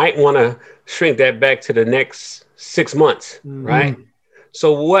we might want to shrink that back to the next 6 months, right?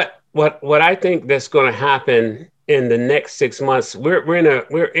 So what I think that's going to happen in the next 6 months, we're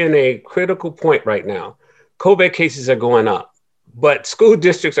in a critical point right now. COVID cases are going up, but school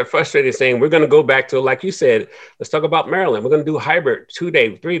districts are frustrated, saying we're going to go back to, like you said, let's talk about Maryland. We're going to do hybrid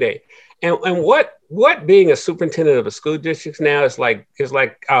 2-day, 3-day. And what being a superintendent of a school district now is like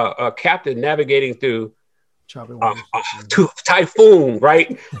a captain navigating through typhoon,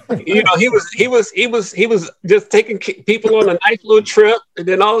 right? He was just taking people on a nice little trip, and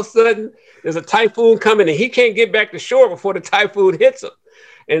then all of a sudden there's a typhoon coming, and he can't get back to shore before the typhoon hits him.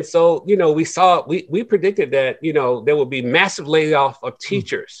 And so, we predicted that, there would be massive layoff of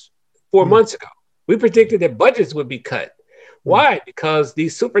teachers 4 months ago. We predicted that budgets would be cut. Why? Because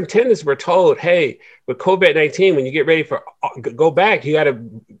these superintendents were told, hey, with COVID-19, when you get ready go back, you got to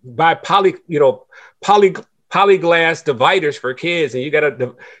buy polyglass dividers for kids, and you got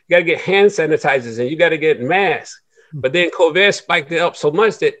to get hand sanitizers, and you got to get masks. But then COVID spiked it up so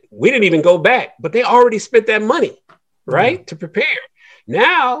much that we didn't even go back, but they already spent that money, right, to prepare.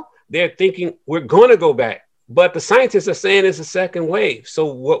 Now they're thinking we're going to go back, but the scientists are saying it's a second wave. So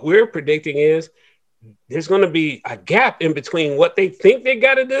what we're predicting is there's going to be a gap in between what they think they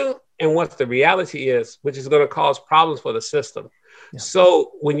got to do and what the reality is, which is going to cause problems for the system. Yeah.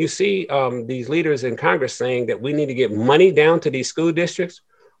 So when you see these leaders in Congress saying that we need to get money down to these school districts,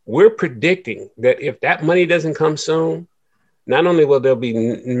 we're predicting that if that money doesn't come soon, not only will there be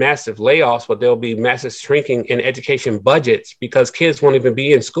massive layoffs, but there'll be massive shrinking in education budgets because kids won't even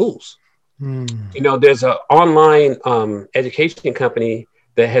be in schools. There's an online education company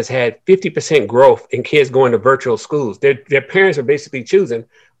that has had 50% growth in kids going to virtual schools. Their parents are basically choosing,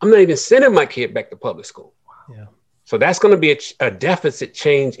 I'm not even sending my kid back to public school. Yeah. So that's going to be a deficit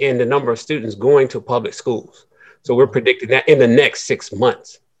change in the number of students going to public schools. So we're predicting that in the next 6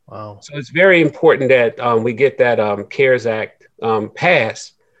 months. Wow. So it's very important that we get that CARES Act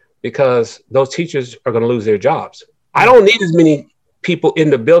passed, because those teachers are going to lose their jobs. I don't need as many people in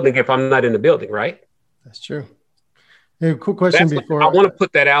the building if I'm not in the building, right? That's true. Hey, cool question I want to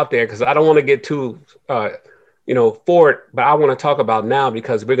put that out there because I don't want to get too, forward, but I want to talk about now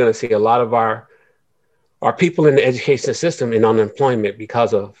because we're going to see a lot of our people in the education system in unemployment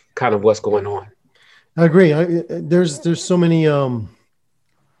because of kind of what's going on. I agree. There's so many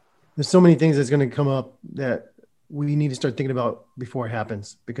things that's going to come up that we need to start thinking about before it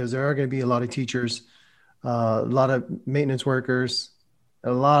happens, because there are going to be a lot of teachers, a lot of maintenance workers,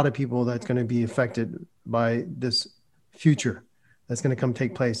 a lot of people that's going to be affected by this future that's going to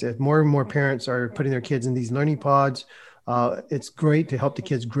take place. If more and more parents are putting their kids in these learning pods, it's great to help the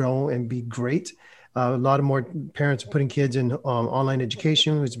kids grow and be great. A lot of more parents are putting kids in online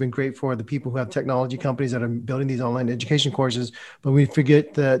education, which has been great for the people who have technology companies that are building these online education courses. But we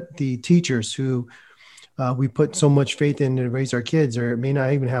forget that the teachers who we put so much faith in to raise our kids may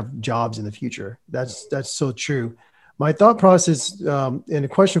not even have jobs in the future. That's so true. My thought process and a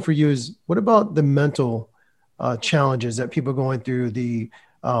question for you is, what about the mental challenges that people are going through, the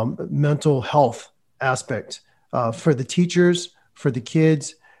mental health aspect for the teachers, for the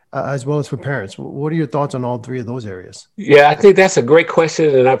kids? as well as for parents. What are your thoughts on all three of those areas? Yeah, I think that's a great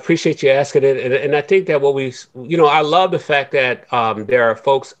question, and I appreciate you asking it. And I think that I love the fact that there are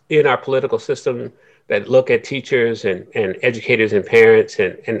folks in our political system that look at teachers and educators and parents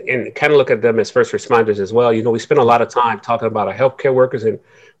and kind of look at them as first responders as well. We spend a lot of time talking about our healthcare workers, and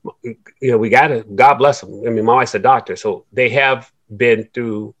God bless them. I mean, my wife's a doctor, so they have been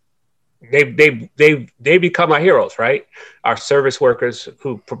through. They become our heroes, right? Our service workers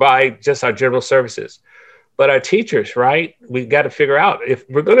who provide just our general services. But our teachers, right? We've got to figure out if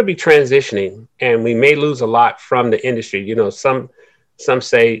we're going to be transitioning, and we may lose a lot from the industry. Some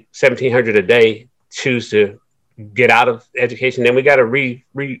say $1,700 a day choose to get out of education. Then we got to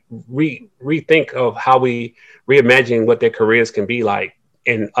rethink of how we reimagine what their careers can be like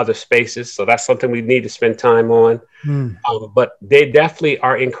in other spaces. So that's something we need to spend time on. But they definitely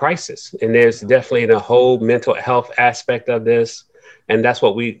are in crisis, and there's definitely a whole mental health aspect of this. And that's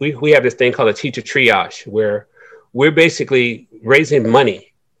what we have this thing called a teacher triage, where we're basically raising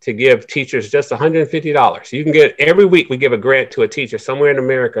money to give teachers just $150. You can get every week. We give a grant to a teacher somewhere in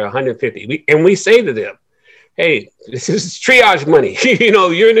America, $150. And we say to them, hey, this is triage money.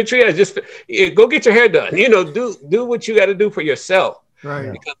 You're in the triage. Just go get your hair done. Do what you got to do for yourself.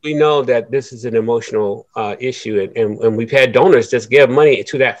 Right. Because we know that this is an emotional issue, and we've had donors just give money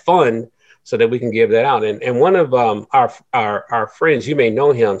to that fund so that we can give that out. And one of our friends, you may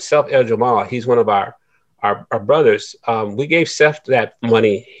know him, Seth El Jamal, he's one of our brothers. We gave Seth that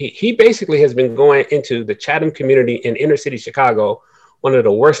money. He basically has been going into the Chatham community in inner city Chicago, one of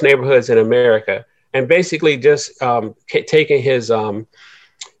the worst neighborhoods in America, and basically just taking his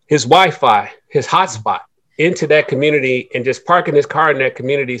Wi-Fi, his hotspot, into that community and just parking his car in that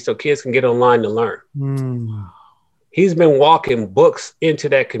community so kids can get online to learn. He's been walking books into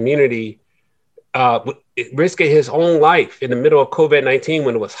that community, risking his own life in the middle of COVID-19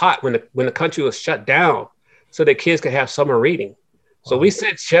 when it was hot, when the country was shut down, so that kids could have summer reading. So we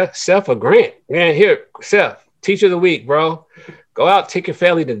sent Seth a grant. Man, here, Seth, Teacher of the Week, bro. Go out, take your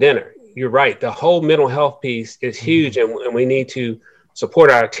family to dinner. You're right. The whole mental health piece is huge, and we need to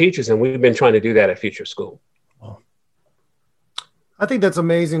support our teachers, and we've been trying to do that at Future School. I think that's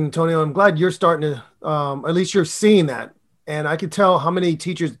amazing, Antonio. I'm glad you're starting to, at least you're seeing that. And I can tell how many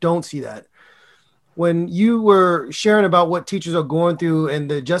teachers don't see that. When you were sharing about what teachers are going through and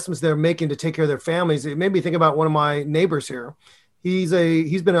the adjustments they're making to take care of their families, it made me think about one of my neighbors here. He's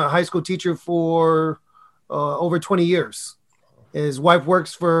been a high school teacher for over 20 years. His wife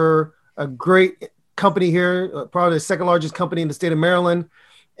works for a great company here, probably the second largest company in the state of Maryland.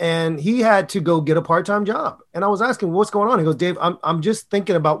 And he had to go get a part-time job. And I was asking, what's going on? He goes, Dave, I'm just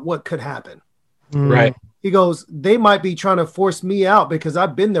thinking about what could happen. Right. He goes, they might be trying to force me out because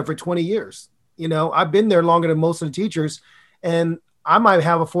I've been there for 20 years. I've been there longer than most of the teachers, and I might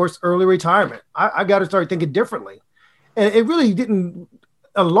have a forced early retirement. I got to start thinking differently. And it really didn't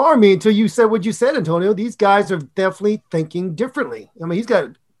alarm me until you said what you said, Antonio. These guys are definitely thinking differently. I mean, he's got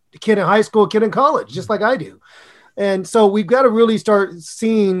a kid in high school, a kid in college, just like I do. And so we've got to really start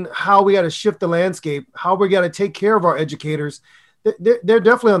seeing how we got to shift the landscape, how we got to take care of our educators. They're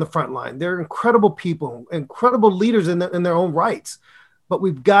definitely on the front line. They're incredible people, incredible leaders in their own rights. But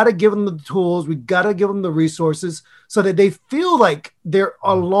we've got to give them the tools. We've got to give them the resources so that they feel like they're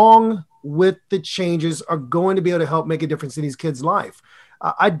along with the changes, are going to be able to help make a difference in these kids' life.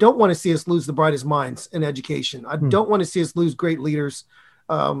 I don't want to see us lose the brightest minds in education. I don't want to see us lose great leaders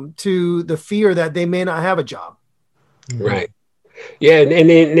to the fear that they may not have a job. Right. Yeah. And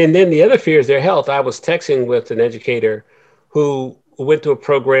then the other fear is their health. I was texting with an educator who went to a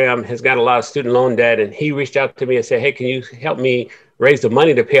program, has got a lot of student loan debt, and he reached out to me and said, hey, can you help me raise the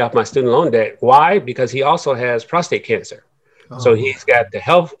money to pay off my student loan debt? Why? Because he also has prostate cancer. So he's got the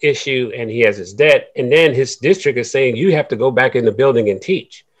health issue and he has his debt. And then his district is saying, you have to go back in the building and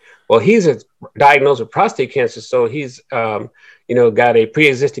teach. Well, he's diagnosed with prostate cancer. So he's, got a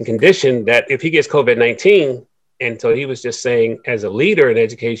pre-existing condition that if he gets COVID-19, and so he was just saying, as a leader in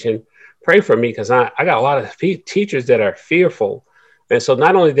education, pray for me, because I got a lot of teachers that are fearful. And so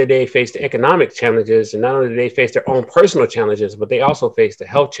not only did they face the economic challenges, and not only did they face their own personal challenges, but they also face the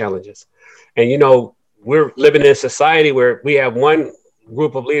health challenges. And, we're living in a society where we have one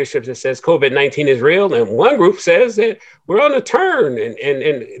group of leadership that says COVID-19 is real, and one group says that we're on a turn and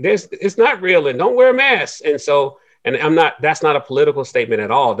it's not real and don't wear a mask. And so, that's not a political statement at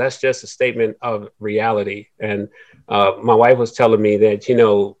all. That's just a statement of reality. And my wife was telling me that,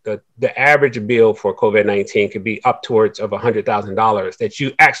 the average bill for COVID-19 could be up towards of $100,000 that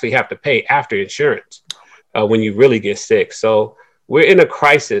you actually have to pay after insurance when you really get sick. So we're in a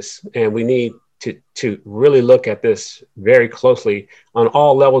crisis, and we need to really look at this very closely on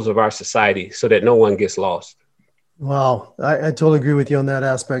all levels of our society so that no one gets lost. Wow. I totally agree with you on that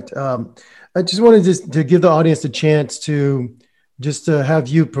aspect. I just wanted to give the audience a chance to just to have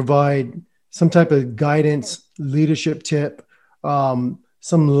you provide some type of guidance, leadership tip,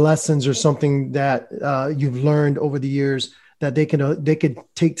 some lessons or something that you've learned over the years that they could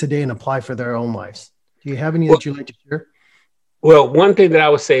take today and apply for their own lives. Do you have any that you'd like to share? Well, one thing that I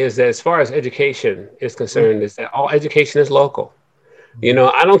would say is that as far as education is concerned, is that all education is local. You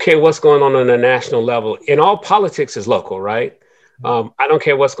know, I don't care what's going on a national level. And all politics is local, right? I don't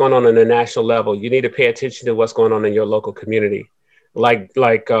care what's going on a national level. You need to pay attention to what's going on in your local community. Like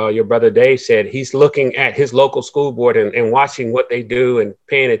your brother Dave said, he's looking at his local school board and watching what they do and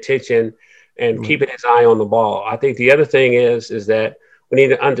paying attention and keeping his eye on the ball. I think the other thing is that we need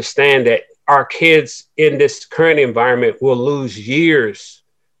to understand that our kids in this current environment will lose years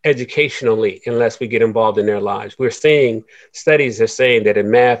educationally unless we get involved in their lives. We're seeing studies are saying that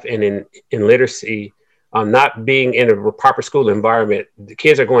in math and in literacy, not being in a proper school environment, the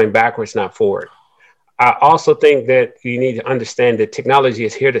kids are going backwards, not forward. I also think that you need to understand that technology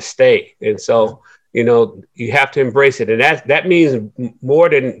is here to stay. And so, you know, you have to embrace it. And that means more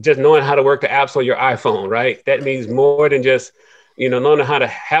than just knowing how to work the apps on your iPhone, right? That means more than just, you know, knowing how to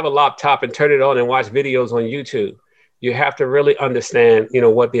have a laptop and turn it on and watch videos on YouTube. You have to really understand, you know,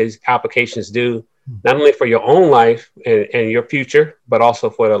 what these applications do, not only for your own life and your future, but also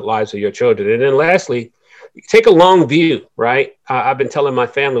for the lives of your children. And then lastly, take a long view, right? I've been telling my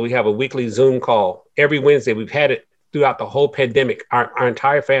family, we have a weekly Zoom call every Wednesday. We've had it throughout the whole pandemic, our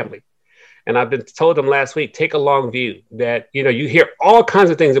entire family. And I've been told them last week, take a long view that, you know, you hear all kinds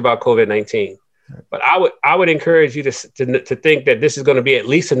of things about COVID-19, but I would encourage you to think that this is going to be at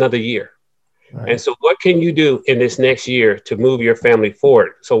least another year. Right. And so what can you do in this next year to move your family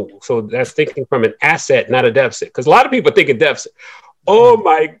forward? So that's thinking from an asset, not a deficit. Because a lot of people think a deficit. Oh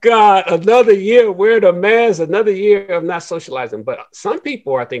my God, another year, wear the mask, another year of not socializing. But some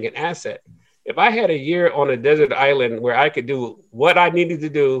people are thinking asset. If I had a year on a desert island where I could do what I needed to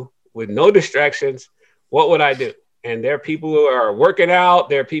do with no distractions, what would I do? And there are people who are working out.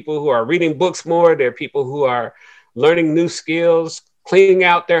 There are people who are reading books more. There are people who are learning new skills, cleaning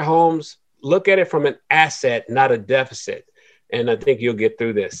out their homes. Look at it from an asset, not a deficit. And I think you'll get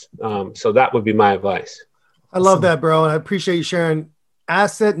through this. So that would be my advice. I love that, bro. And I appreciate you sharing.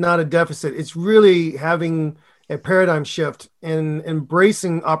 Asset, not a deficit. It's really having a paradigm shift and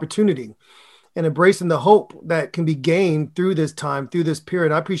embracing opportunity and embracing the hope that can be gained through this time, through this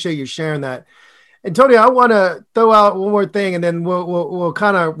period. I appreciate you sharing that. And Tony, I want to throw out one more thing, and then we'll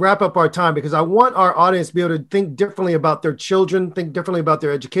kind of wrap up our time, because I want our audience to be able to think differently about their children, think differently about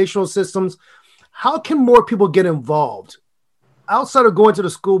their educational systems. How can more people get involved outside of going to the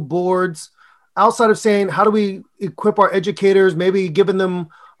school boards, outside of saying, how do we equip our educators, maybe giving them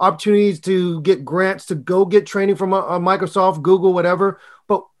opportunities to get grants to go get training from Microsoft, Google, whatever.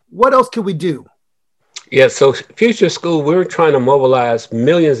 But what else can we do? Yeah, so Future School, we're trying to mobilize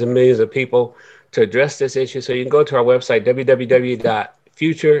millions and millions of people to address this issue. So you can go to our website,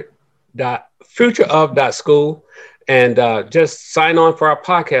 www.futureof.school, and just sign on for our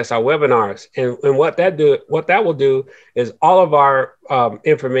podcast, our webinars. And what that will do is all of our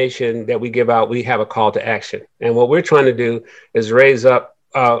information that we give out, we have a call to action. And what we're trying to do is raise up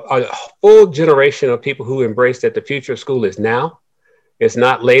a full generation of people who embrace that the future of school is now. It's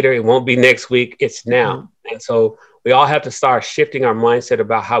not later. It won't be next week. It's now. Mm-hmm. And so we all have to start shifting our mindset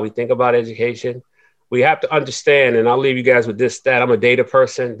about how we think about education. We have to understand, and I'll leave you guys with this stat. I'm a data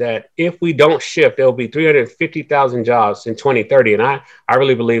person, that if we don't shift, there will be 350,000 jobs in 2030. And I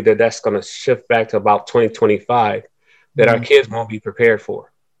really believe that that's going to shift back to about 2025, that our kids won't be prepared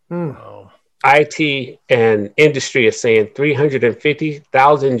for. IT and industry is saying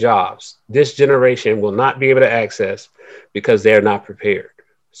 350,000 jobs this generation will not be able to access because they're not prepared.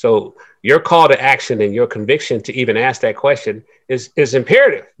 So your call to action and your conviction to even ask that question is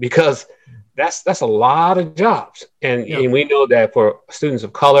imperative, because that's a lot of jobs. And we know that for students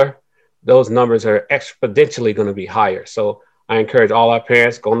of color, those numbers are exponentially going to be higher. So I encourage all our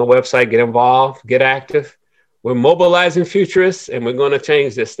parents, go on the website, get involved, get active. We're mobilizing futurists, and we're going to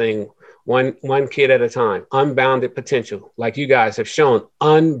change this thing one kid at a time. Unbounded potential, like you guys have shown,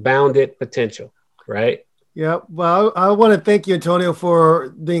 unbounded potential, right? Yeah. Well, I want to thank you, Antonio,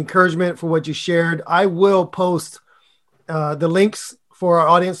 for the encouragement, for what you shared. I will post the links for our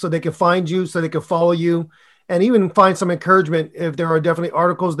audience so they can find you, so they can follow you, and even find some encouragement. If there are definitely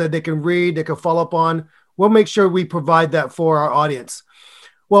articles that they can read, they can follow up on, we'll make sure we provide that for our audience.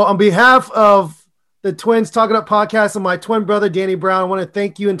 Well, on behalf of the Twins Talk It Up podcast and my twin brother, Danny Brown. I want to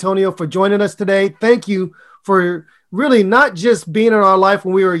thank you, Antonio, for joining us today. Thank you for really not just being in our life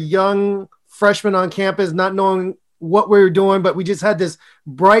when we were young freshmen on campus, not knowing what we were doing, but we just had this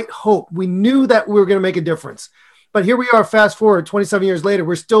bright hope. We knew that we were going to make a difference. But here we are, fast forward 27 years later,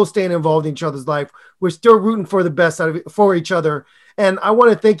 we're still staying involved in each other's life. We're still rooting for the best for each other. And I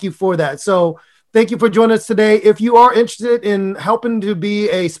want to thank you for that. So thank you for joining us today. If you are interested in helping to be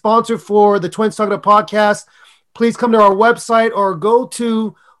a sponsor for the Twins Talk It Up podcast, please come to our website or go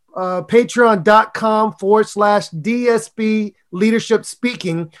to patreon.com/DSB Leadership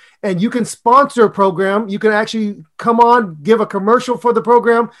Speaking, and you can sponsor a program. You can actually come on, give a commercial for the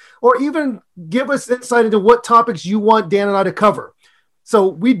program, or even give us insight into what topics you want Dan and I to cover. So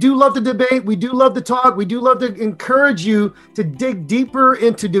we do love to debate. We do love to talk. We do love to encourage you to dig deeper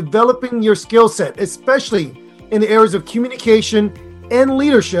into developing your skill set, especially in the areas of communication and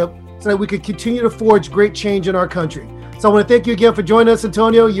leadership, so that we can continue to forge great change in our country. So I want to thank you again for joining us,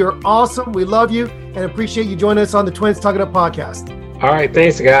 Antonio. You're awesome. We love you and appreciate you joining us on the Twins Talk It Up podcast. All right.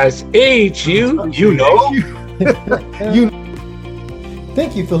 Thanks, guys. You know.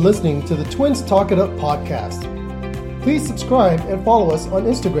 Thank you for listening to the Twins Talk It Up podcast. Please subscribe and follow us on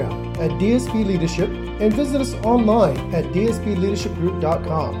Instagram at DSB Leadership and visit us online at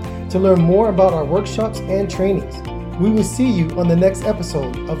dsbleadershipgroup.com to learn more about our workshops and trainings. We will see you on the next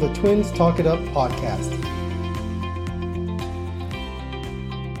episode of the Twins Talk It Up podcast.